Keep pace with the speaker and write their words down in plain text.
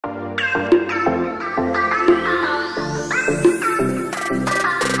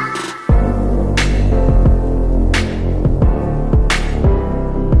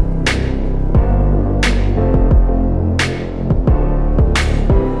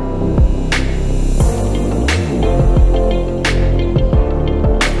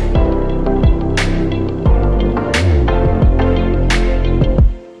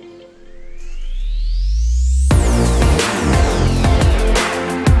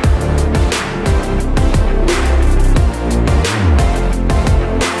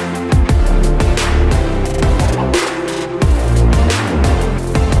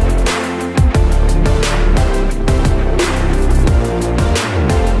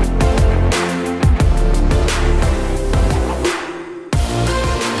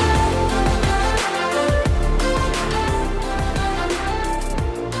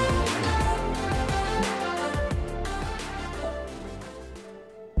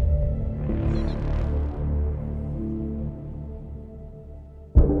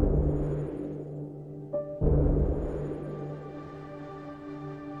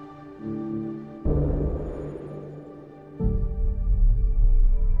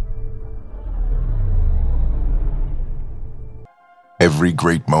Every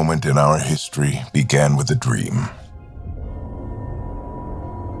great moment in our history began with a dream.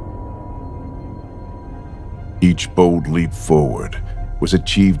 Each bold leap forward was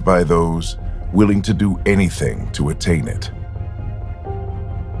achieved by those willing to do anything to attain it.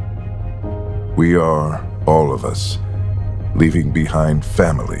 We are, all of us, leaving behind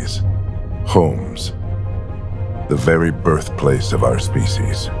families, homes, the very birthplace of our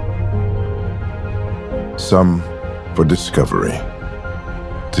species. Some for discovery,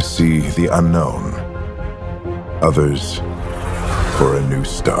 to see the unknown. Others for a new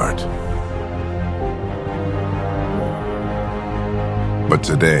start. But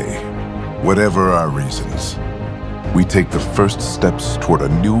today, whatever our reasons, we take the first steps toward a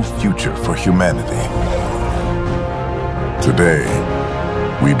new future for humanity. Today,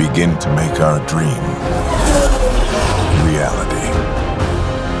 we begin to make our dream reality.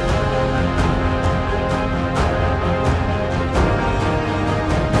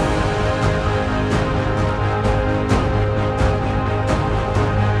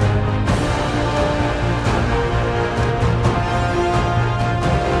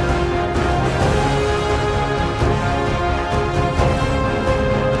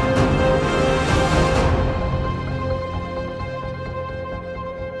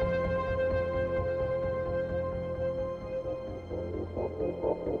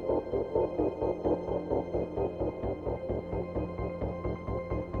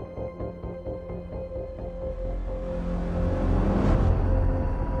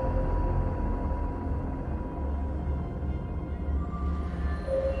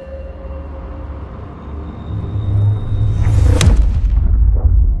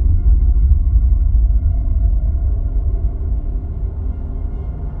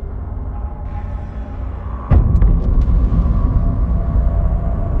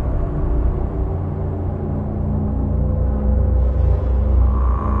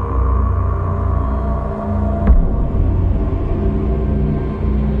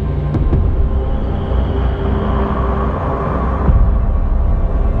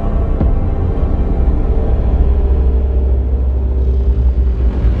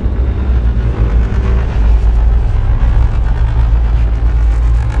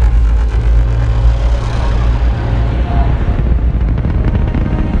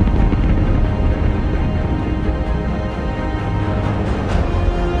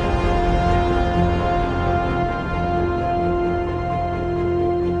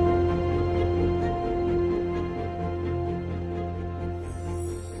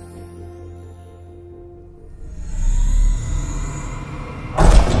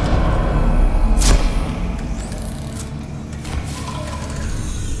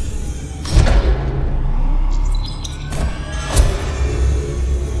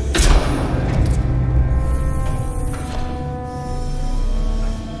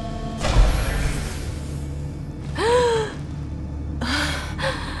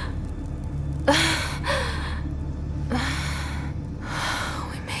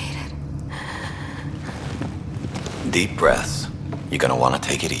 Deep breaths. You're gonna want to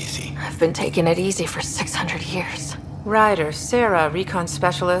take it easy. I've been taking it easy for 600 years. Ryder, Sarah, Recon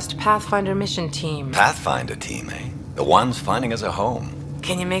Specialist, Pathfinder Mission Team. Pathfinder team, eh? The ones finding us a home.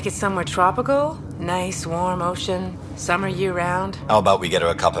 Can you make it somewhere tropical? Nice, warm ocean, summer year-round? How about we get her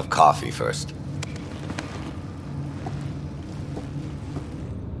a cup of coffee first?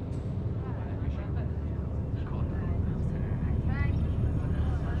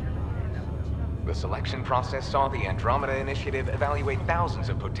 The selection process saw the Andromeda Initiative evaluate thousands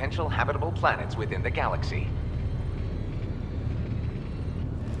of potential habitable planets within the galaxy.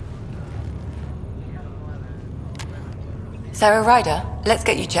 Sarah Ryder, let's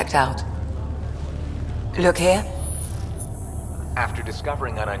get you checked out. Look here. After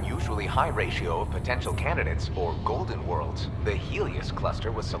discovering an unusually high ratio of potential candidates, or golden worlds, the Helios cluster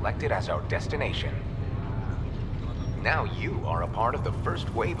was selected as our destination. Now you are a part of the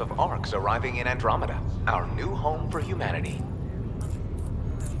first wave of arcs arriving in Andromeda, our new home for humanity.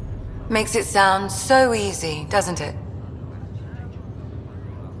 Makes it sound so easy, doesn't it?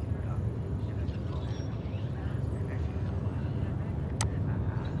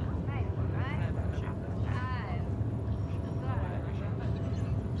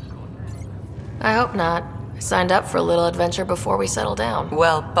 I hope not. I signed up for a little adventure before we settle down.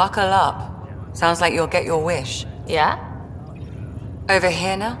 Well, buckle up. Sounds like you'll get your wish. Yeah? Over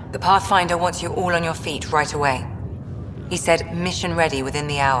here now, the Pathfinder wants you all on your feet right away. He said mission ready within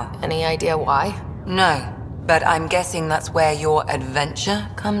the hour. Any idea why? No, but I'm guessing that's where your adventure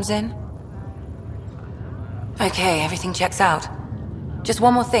comes in. Okay, everything checks out. Just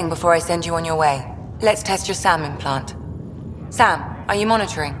one more thing before I send you on your way. Let's test your SAM implant. Sam, Are you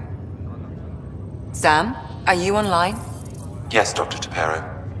monitoring? Sam, are you online? Yes, Dr. Tapero.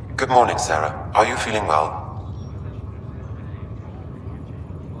 Good morning, Sarah. Are you feeling well?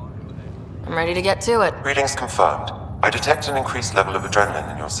 I'm ready to get to it. Readings confirmed. I detect an increased level of adrenaline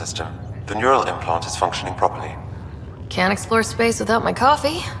in your system. The neural implant is functioning properly. Can't explore space without my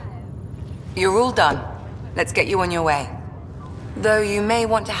coffee. You're all done. Let's get you on your way. Though you may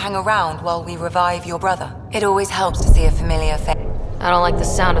want to hang around while we revive your brother. It always helps to see a familiar face. I don't like the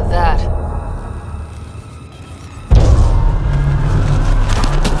sound of that.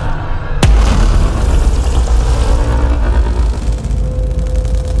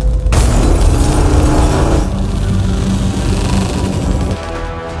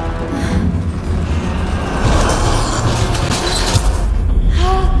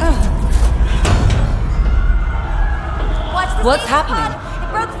 What's happening?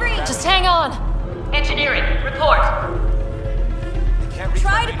 It broke free. Just hang on. Engineering, report.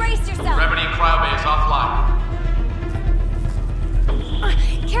 Try to brace yourself. Remedy cryobay is offline.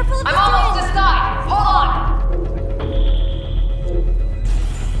 Careful of the I'm almost inside. Hold on.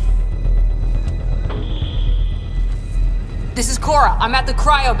 This is Cora. I'm at the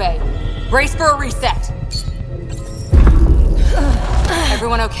cryo bay. Brace for a reset.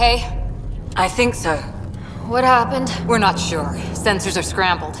 Everyone okay? I think so. What happened? We're not sure. Sensors are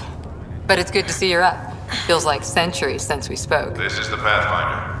scrambled. But it's good to see you're up. Feels like centuries since we spoke. This is the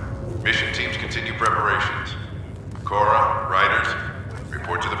Pathfinder. Mission teams continue preparations. Cora, riders,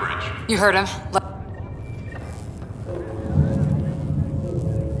 report to the bridge. You heard him.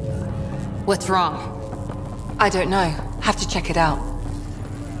 What's wrong? I don't know. Have to check it out.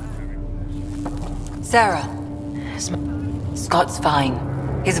 Sarah. Scott's fine.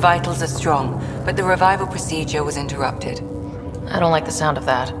 His vitals are strong, but the revival procedure was interrupted. I don't like the sound of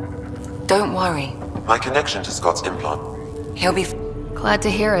that. Don't worry. My connection to Scott's implant. He'll be Glad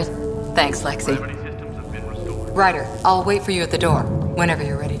to hear it. Thanks, Lexi. Ryder, I'll wait for you at the door, whenever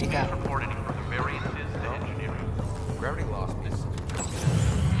you're ready to go.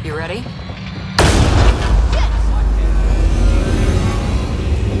 You ready?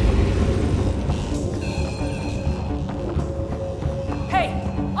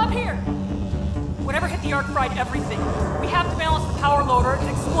 Up here! Whatever hit the arc fried everything. We have to balance the power loader to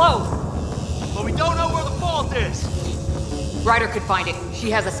explode. But we don't know where the fault is. Ryder could find it.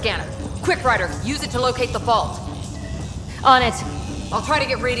 She has a scanner. Quick, Ryder, use it to locate the fault. On it. I'll try to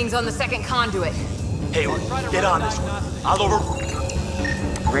get readings on the second conduit. Hey, get on this one. I'll over...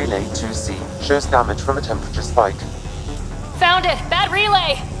 Relay 2C shows damage from a temperature spike. Found it! Bad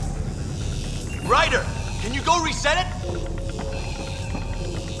relay! Ryder, can you go reset it?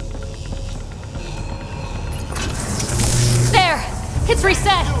 There! It's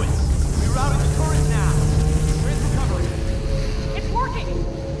reset! Do it. Rerouting the current now. Where's recovery? It's working!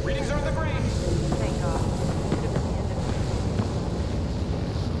 Readings are in the green. Thank God.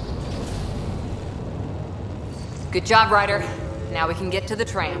 Good job, Ryder. Now we can get to the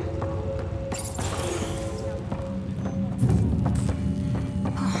tram.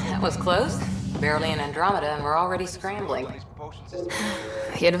 That was close. Barely in Andromeda, and we're already scrambling.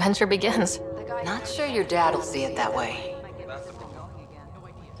 The adventure begins. Not sure your dad will see it that way.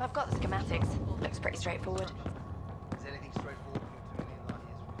 I've got the schematics. Looks pretty straightforward.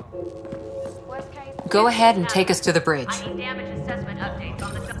 Worst case. Go ahead and take us to the bridge. I need damage assessment updates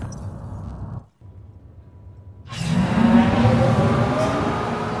on the...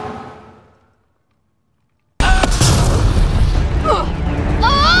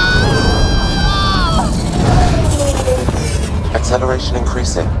 Acceleration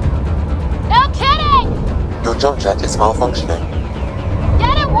increasing. No kidding! Your jump jet is malfunctioning.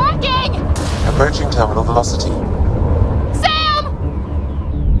 Get it working! Approaching terminal velocity. Sam!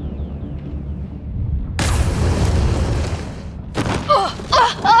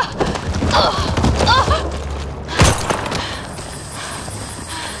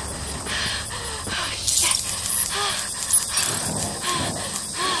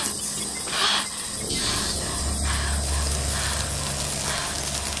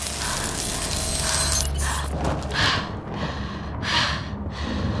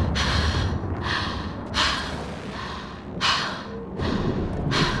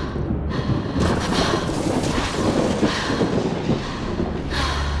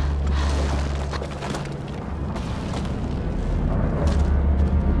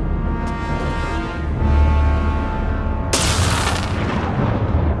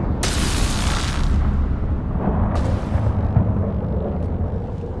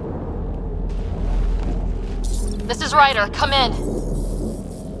 This is Ryder. Come in.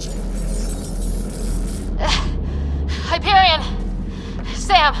 Hyperion!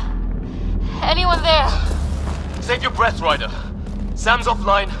 Sam! Anyone there? Save your breath, Ryder. Sam's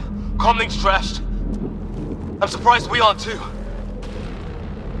offline. Comlink's trashed. I'm surprised we aren't too.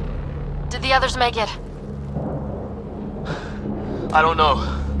 Did the others make it? I don't know.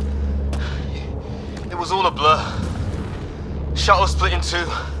 It was all a blur. Shuttle split in two.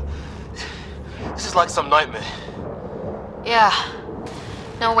 This is like some nightmare. Yeah.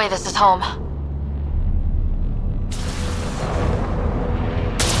 No way this is home.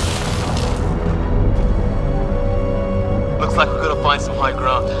 Looks like we're gonna find some high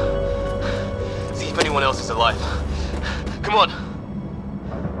ground. See if anyone else is alive. Come on.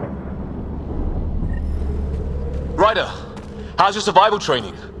 Ryder, how's your survival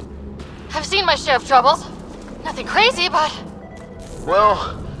training? I've seen my share of troubles. Nothing crazy, but...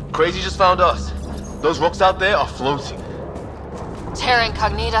 Well, crazy just found us. Those rocks out there are floating. Terra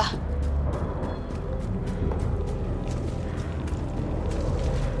Incognita.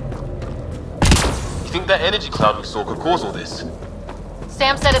 You think that energy cloud we saw could cause all this?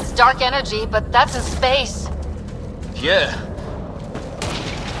 Sam said it's dark energy, but that's in space. Yeah.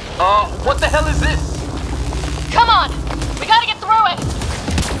 What the hell is this? Come on! We gotta get through it!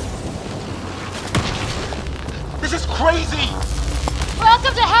 This is crazy!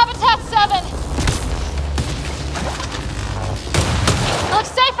 Welcome to Habitat 7! Looks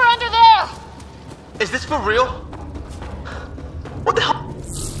safer under there! Is this for real? What the hell?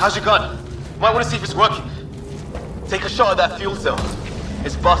 How's your gun? Might want to see if it's working. Take a shot at that fuel cell.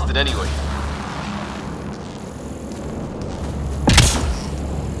 It's busted anyway.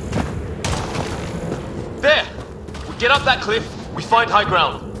 There! We get up that cliff, we find high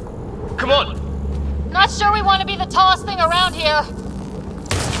ground. Come on! Not sure we want to be the tallest thing around here.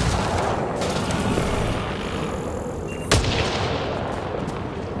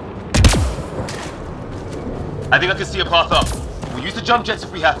 I think I can see a path up. We'll use the jump jets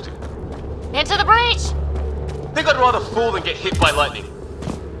if we have to. Into the breach! Think I'd rather fall than get hit by lightning.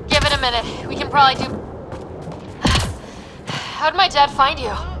 Give it a minute. We can probably do... How'd my dad find you?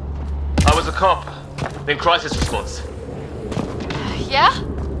 I was a cop, then crisis response. Yeah?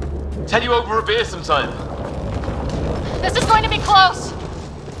 Tell you over a beer sometime. This is going to be close.